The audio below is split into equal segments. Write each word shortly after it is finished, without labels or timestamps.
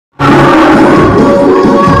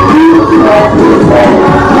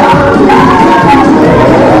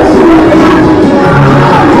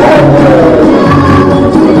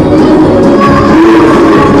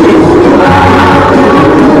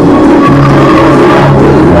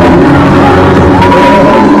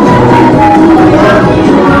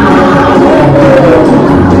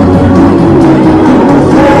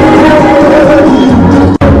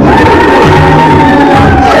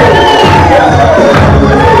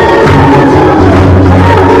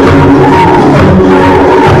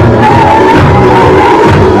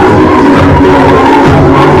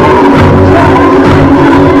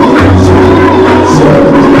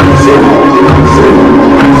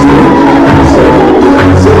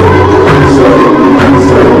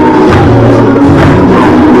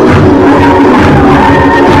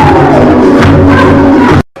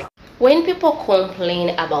complain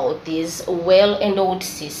about these well-endowed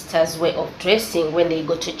sisters' way of dressing when they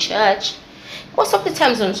go to church, most of the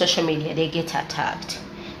times on social media they get attacked.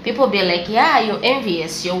 People be like, yeah, you're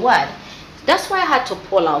envious, you're what? That's why I had to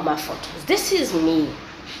pull out my photos. This is me.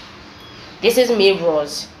 This is me,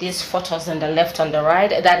 Rose. These photos on the left, on the right,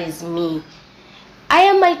 that is me.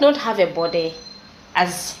 I might not have a body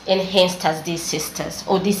as enhanced as these sisters,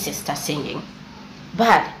 or this sister singing,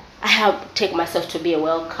 but I have taken myself to be a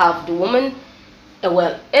well-carved woman, a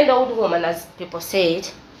well-endowed woman, as people say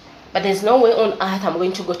it. But there's no way on earth I'm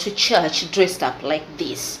going to go to church dressed up like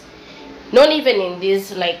this. Not even in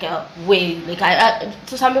this way. Like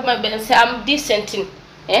to some people might say I'm decent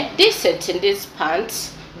in these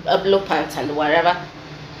pants, blue pants and whatever.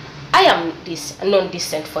 I am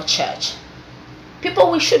non-decent for church.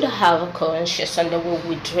 People, we should have a conscience on the way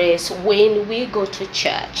we dress when we go to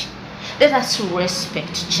church. Let us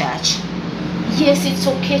respect church. Yes, it's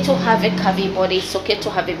okay to have a curvy body. It's okay to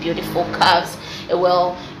have a beautiful curves, a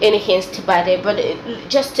well-enhanced body. But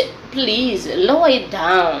just please lower it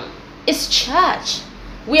down. It's church.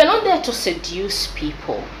 We are not there to seduce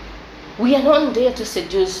people. We are not there to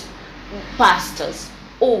seduce pastors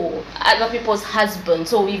or other people's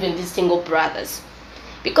husbands or even these single brothers.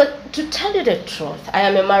 Because to tell you the truth, I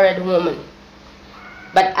am a married woman.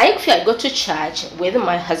 But if I go to church with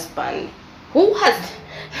my husband, who I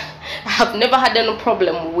have never had any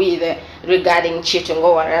problem with regarding cheating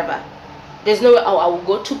or whatever, there's no way I will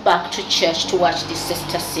go back to church to watch this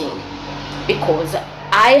sister sing. Because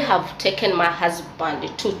I have taken my husband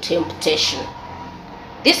to temptation.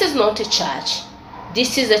 This is not a church.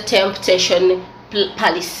 This is a temptation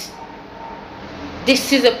palace.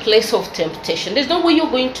 This is a place of temptation. There's no way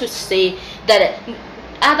you're going to say that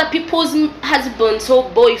other people's husbands or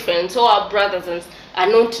boyfriends or our brothers are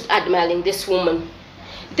not admiring this woman.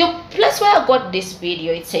 The place where I got this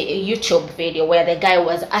video, it's a YouTube video where the guy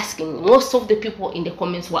was asking, most of the people in the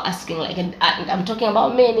comments were asking, like, and I'm talking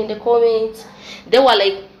about men in the comments, they were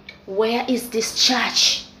like, where is this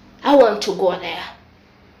church? I want to go there.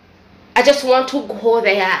 I just want to go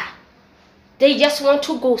there. They just want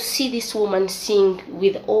to go see this woman sing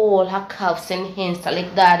with all her calves and hands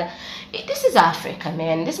like that. This is Africa,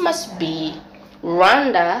 man. This must be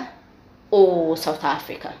Rwanda or South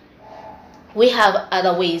Africa. We have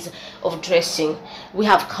other ways of dressing. We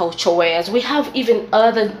have culture wears. We have even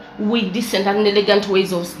other decent and elegant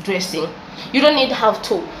ways of dressing. You don't need to have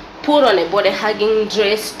to put on a body-hugging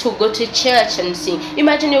dress to go to church and sing.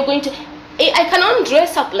 Imagine you're going to... I cannot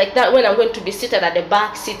dress up like that when I'm going to be seated at the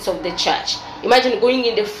back seats of the church. Imagine going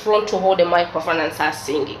in the front to hold a microphone and start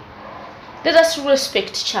singing. Let us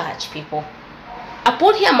respect church, people. I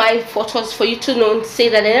put here my photos for you to know, say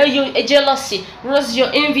that you're jealousy, Rose,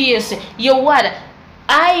 you're envious, you're what?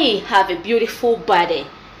 I have a beautiful body.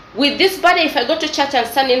 With this body, if I go to church and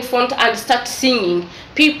stand in front and start singing,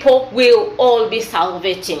 people will all be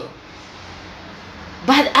salivating.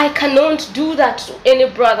 But I cannot do that to any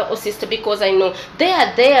brother or sister because I know they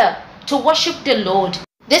are there to worship the Lord.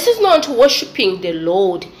 This is not worshiping the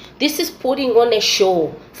Lord. This is putting on a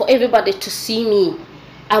show for everybody to see me.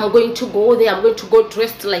 I'm going to go there. I'm going to go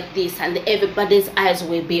dressed like this and everybody's eyes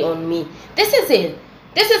will be on me. This is it.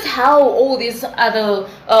 This is how all these other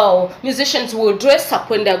musicians will dress up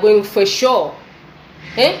when they're going for a show.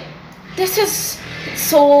 Eh? This is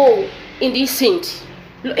so indecent.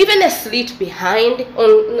 Even a slit behind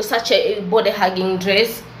on such a body-hugging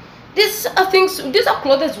dress. These are things, these are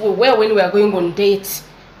clothes we wear when we are going on dates,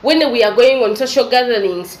 when we are going on social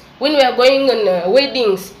gatherings, when we are going on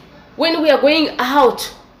weddings, when we are going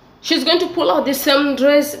out. She's going to pull out the same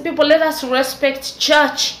dress. People, let us respect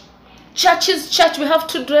church. Church is church. We have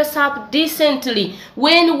to dress up decently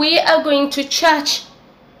when we are going to church.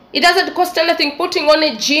 It doesn't cost anything putting on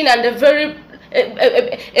a jean and a very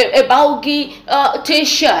a baggy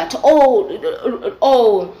t-shirt or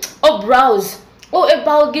blouse or a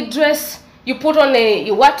baggy dress. You put on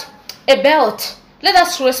a belt. Let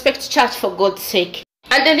us respect church for God's sake.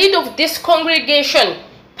 And the leader of this congregation,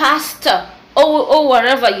 pastor or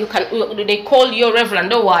whatever you can, they call you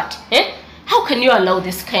reverend or what, how can you allow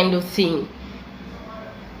this kind of thing?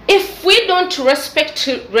 If we don't respect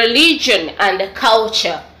religion and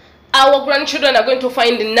culture, our grandchildren are going to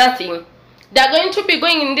find nothing. They're going to be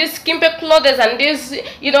going in these skimpy clothes and these,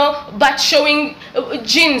 butt showing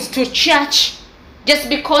jeans to church just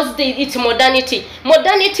because it's modernity.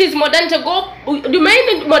 Modernity is modernity. Go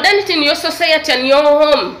remain modernity in your society and your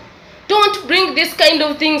home. Don't bring this kind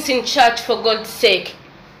of things in church for God's sake.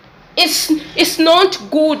 It's not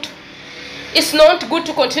good. It's not good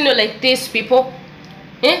to continue like this, people.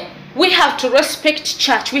 We have to respect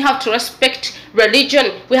church. We have to respect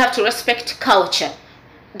religion, we have to respect culture.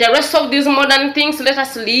 The rest of these modern things, let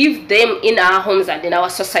us leave them in our homes and in our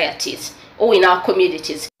societies or in our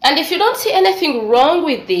communities. And if you don't see anything wrong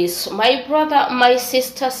with this, my brother, my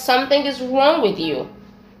sister, something is wrong with you.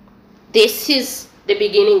 This is the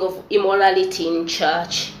beginning of immorality in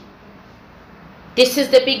church. This is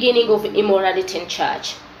the beginning of immorality in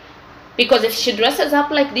church. Because if she dresses up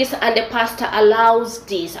like this and the pastor allows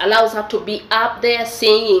her to be up there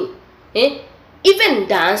singing, even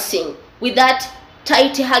dancing with that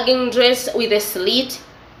tight hugging dress with a slit,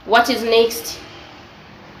 what is next?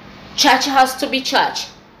 Church has to be church.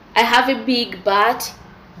 I have a big butt,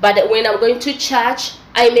 but when I'm going to church,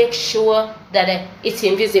 I make sure that it's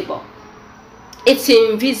invisible. It's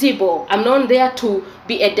invisible. I'm not there to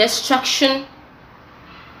be a distraction.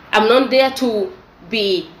 I'm not there to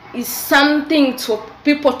be something to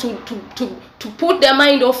people to put their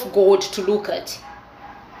mind off God to look at.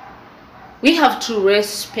 We have to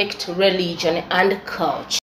respect religion and culture.